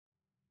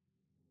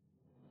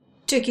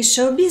Turkish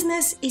show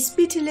business is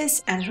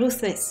pitiless and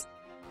ruthless.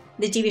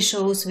 The TV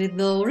shows with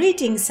low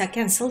ratings are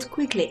cancelled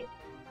quickly.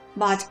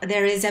 But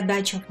there is a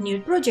batch of new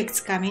projects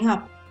coming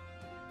up.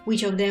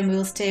 Which of them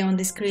will stay on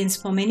the screens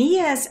for many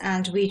years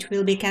and which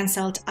will be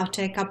cancelled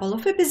after a couple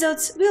of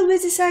episodes will be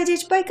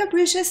decided by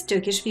capricious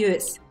Turkish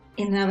viewers.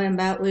 In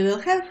November we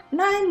will have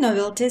 9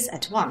 novelties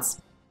at once.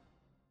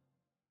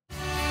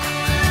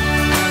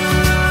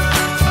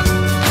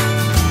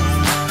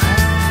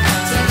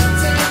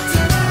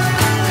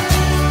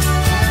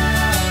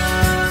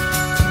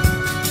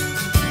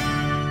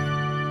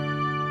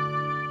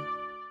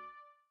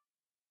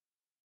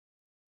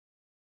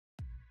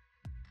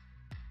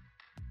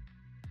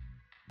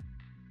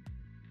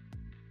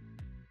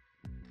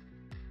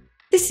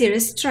 The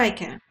series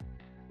Striker,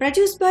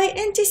 produced by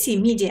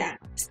NTC Media,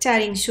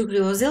 starring Shukri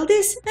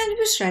Ozildis and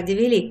Bushra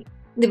Develi.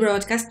 The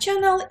broadcast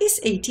channel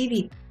is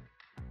ATV.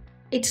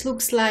 It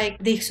looks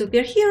like the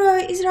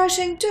superhero is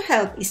rushing to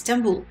help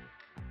Istanbul.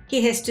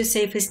 He has to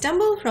save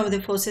Istanbul from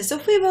the forces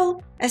of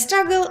evil, a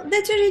struggle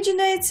that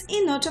originates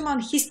in Ottoman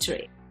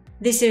history.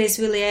 The series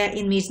will air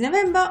in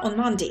mid-November on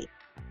Monday.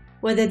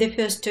 Whether the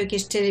first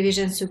Turkish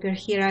television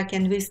superhero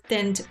can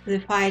withstand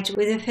the fight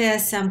with the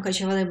fearsome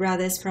Koçovalı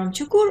brothers from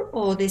Çukur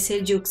or the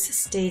Seljuk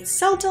state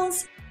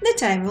sultans, the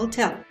time will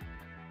tell.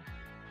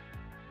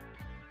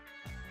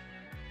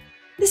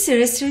 The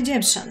series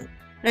Redemption,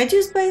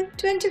 produced by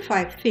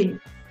 25 Film,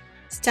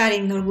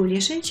 starring Nurgul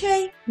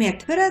Yeşilçay,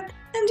 Mert Fırat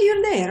and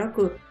Yurdaer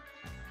Okur.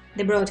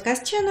 The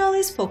broadcast channel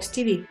is Fox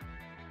TV.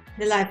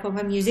 The life of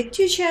a music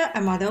teacher,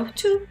 a mother of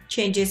two,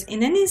 changes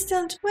in an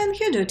instant when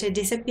her daughter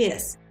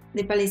disappears.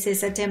 The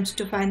police's attempt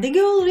to find the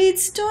girl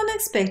leads to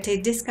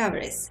unexpected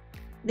discoveries,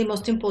 the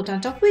most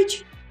important of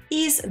which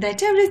is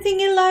that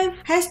everything in life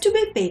has to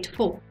be paid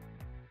for.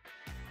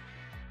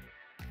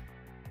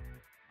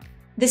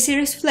 The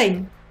series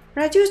Flame,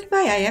 produced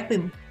by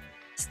Ayapım,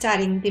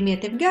 starring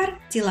Demet Evgar,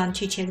 Dilan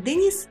Çiçek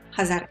Deniz,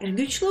 Hazar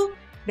Ergüçlü,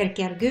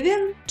 Berker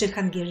Güven,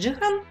 Cihangir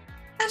Cihan,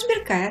 and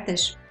Berkay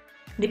Ateş.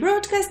 The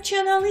broadcast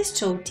channel is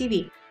Show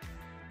TV.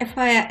 A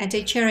fire at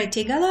a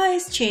charity gala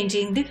is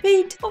changing the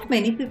fate of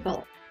many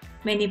people.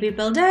 Many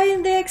people die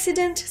in the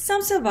accident,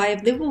 some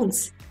survive the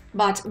wounds,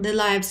 but the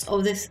lives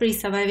of the 3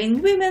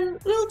 surviving women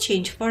will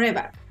change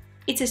forever.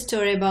 It's a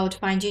story about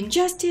finding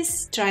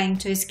justice, trying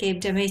to escape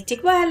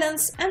domestic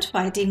violence and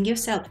fighting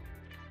yourself.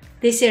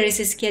 The series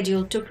is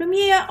scheduled to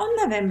premiere on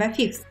November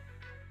 5th.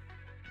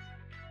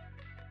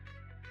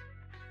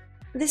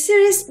 The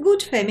series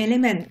Good Family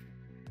Men.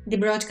 The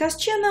broadcast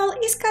channel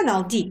is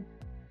Kanal D,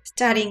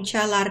 starring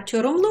Çağlar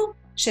Çorumlu,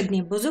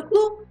 Şebnem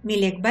Bozoklu,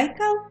 Milek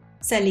Baykal,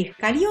 Salih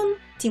Kalyon,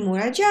 Timur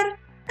Acar,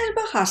 and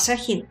Bahar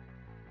Shahin.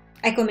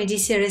 A comedy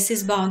series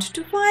is bound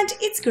to find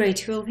its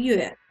grateful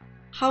viewer.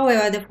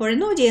 However, the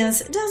foreign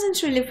audience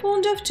doesn't really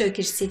fond of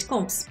Turkish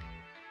sitcoms.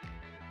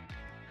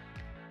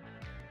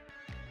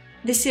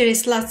 The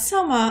series Last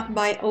Summer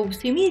by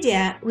O3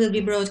 Media will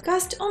be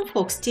broadcast on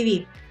Fox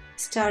TV,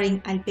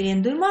 starring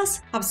Alperen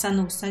Durmaz,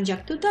 Hafsanur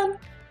Sancaktutan,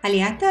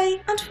 Ali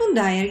Atay, and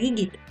Funda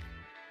Ergigit.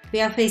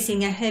 We are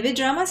facing a heavy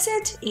drama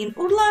set in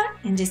Urla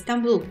and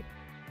Istanbul.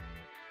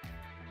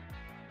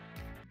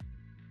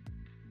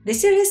 The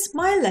series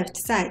My Left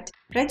Side,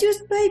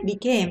 produced by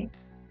BKM,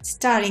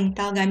 starring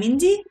Talga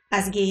Mindi,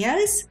 Azge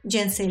Yağız,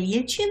 Censel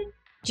Yelçin,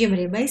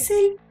 Cemre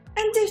Baysel,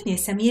 and Defne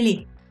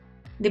Samyeli.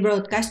 The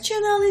broadcast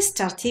channel is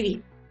Star TV,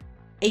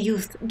 a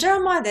youth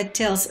drama that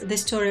tells the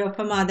story of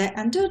a mother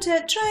and daughter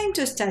trying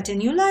to start a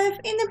new life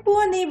in a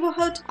poor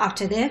neighborhood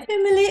after their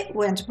family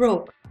went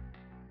broke.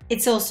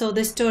 It's also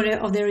the story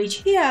of the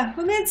rich hero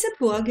who meets a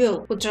poor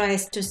girl who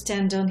tries to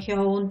stand on her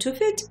own 2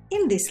 feet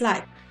in this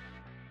life.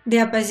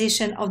 The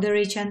opposition of the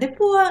rich and the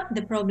poor,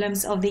 the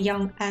problems of the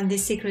young and the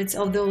secrets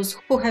of those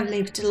who have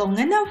lived long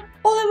enough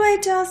all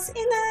await us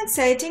in an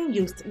exciting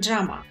youth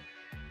drama.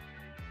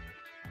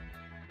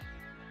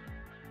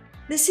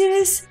 The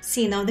series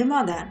Scene of the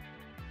Mother,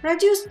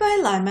 produced by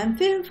Lyman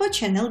Film for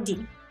Channel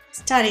D,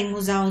 starring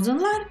Muza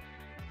Uzunlar,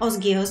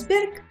 Ozge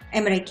Özberk,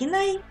 Emre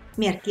Kinay,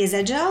 Mert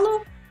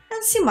Yezacıoğlu,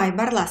 and Simay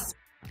Barlas.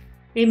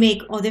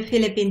 Remake of the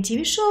Philippine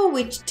TV show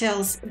which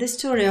tells the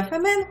story of a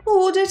man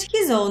who ordered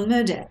his own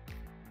murder.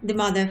 The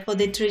mother, for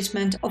the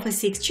treatment of a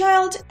sick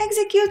child,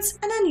 executes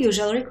an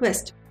unusual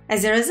request.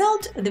 As a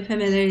result, the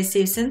family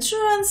receives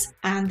insurance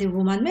and the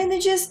woman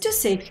manages to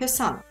save her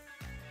son.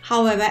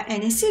 However,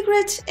 any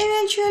secret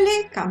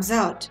eventually comes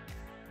out.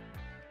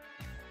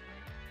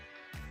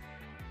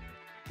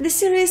 The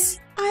series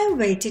I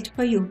Waited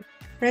for You,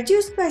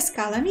 produced by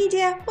Scala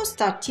Media for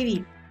Star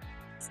TV,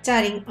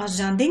 starring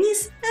Özcan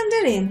Deniz and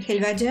Eren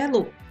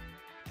Helvacıoğlu.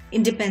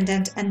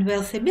 Independent and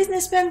wealthy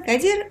businessman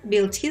Kadir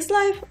built his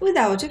life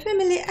without a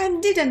family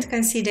and didn't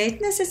consider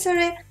it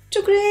necessary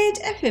to create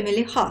a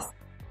family hearth.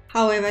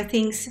 However,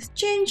 things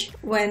change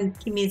when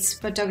he meets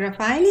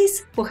photographer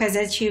Alice, who has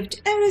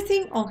achieved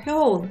everything on her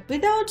own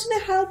without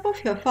the help of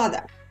her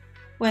father.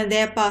 When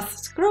their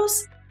paths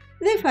cross,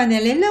 they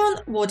finally learn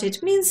what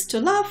it means to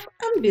love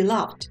and be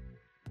loved.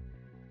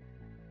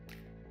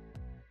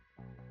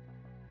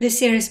 The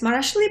series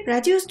Marashli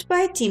produced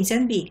by Team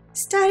Zenbi,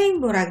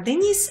 starring Burak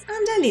Deniz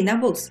and Alina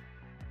Buz.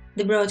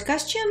 The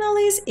broadcast channel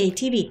is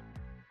ATV.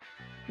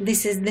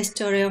 This is the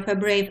story of a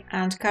brave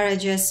and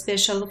courageous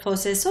Special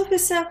Forces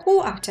officer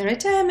who, after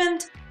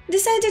retirement,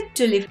 decided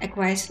to live a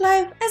quiet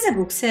life as a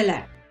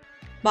bookseller.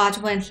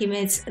 But when he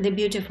meets the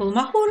beautiful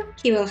Mahur,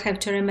 he will have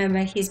to remember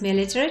his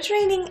military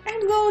training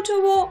and go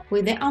to war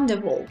with the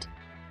underworld.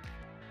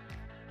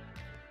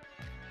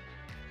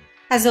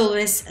 As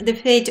always, the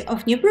fate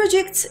of new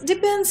projects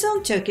depends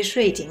on Turkish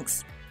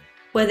ratings.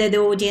 Whether the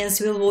audience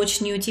will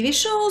watch new TV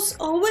shows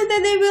or whether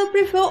they will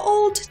prefer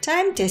old,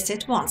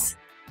 time-tested ones.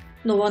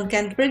 No one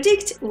can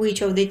predict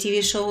which of the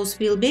TV shows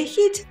will be a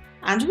hit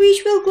and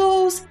which will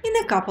close in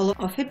a couple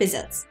of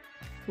episodes.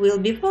 We'll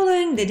be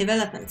following the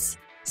developments.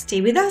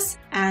 Stay with us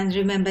and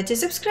remember to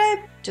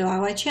subscribe to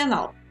our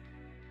channel.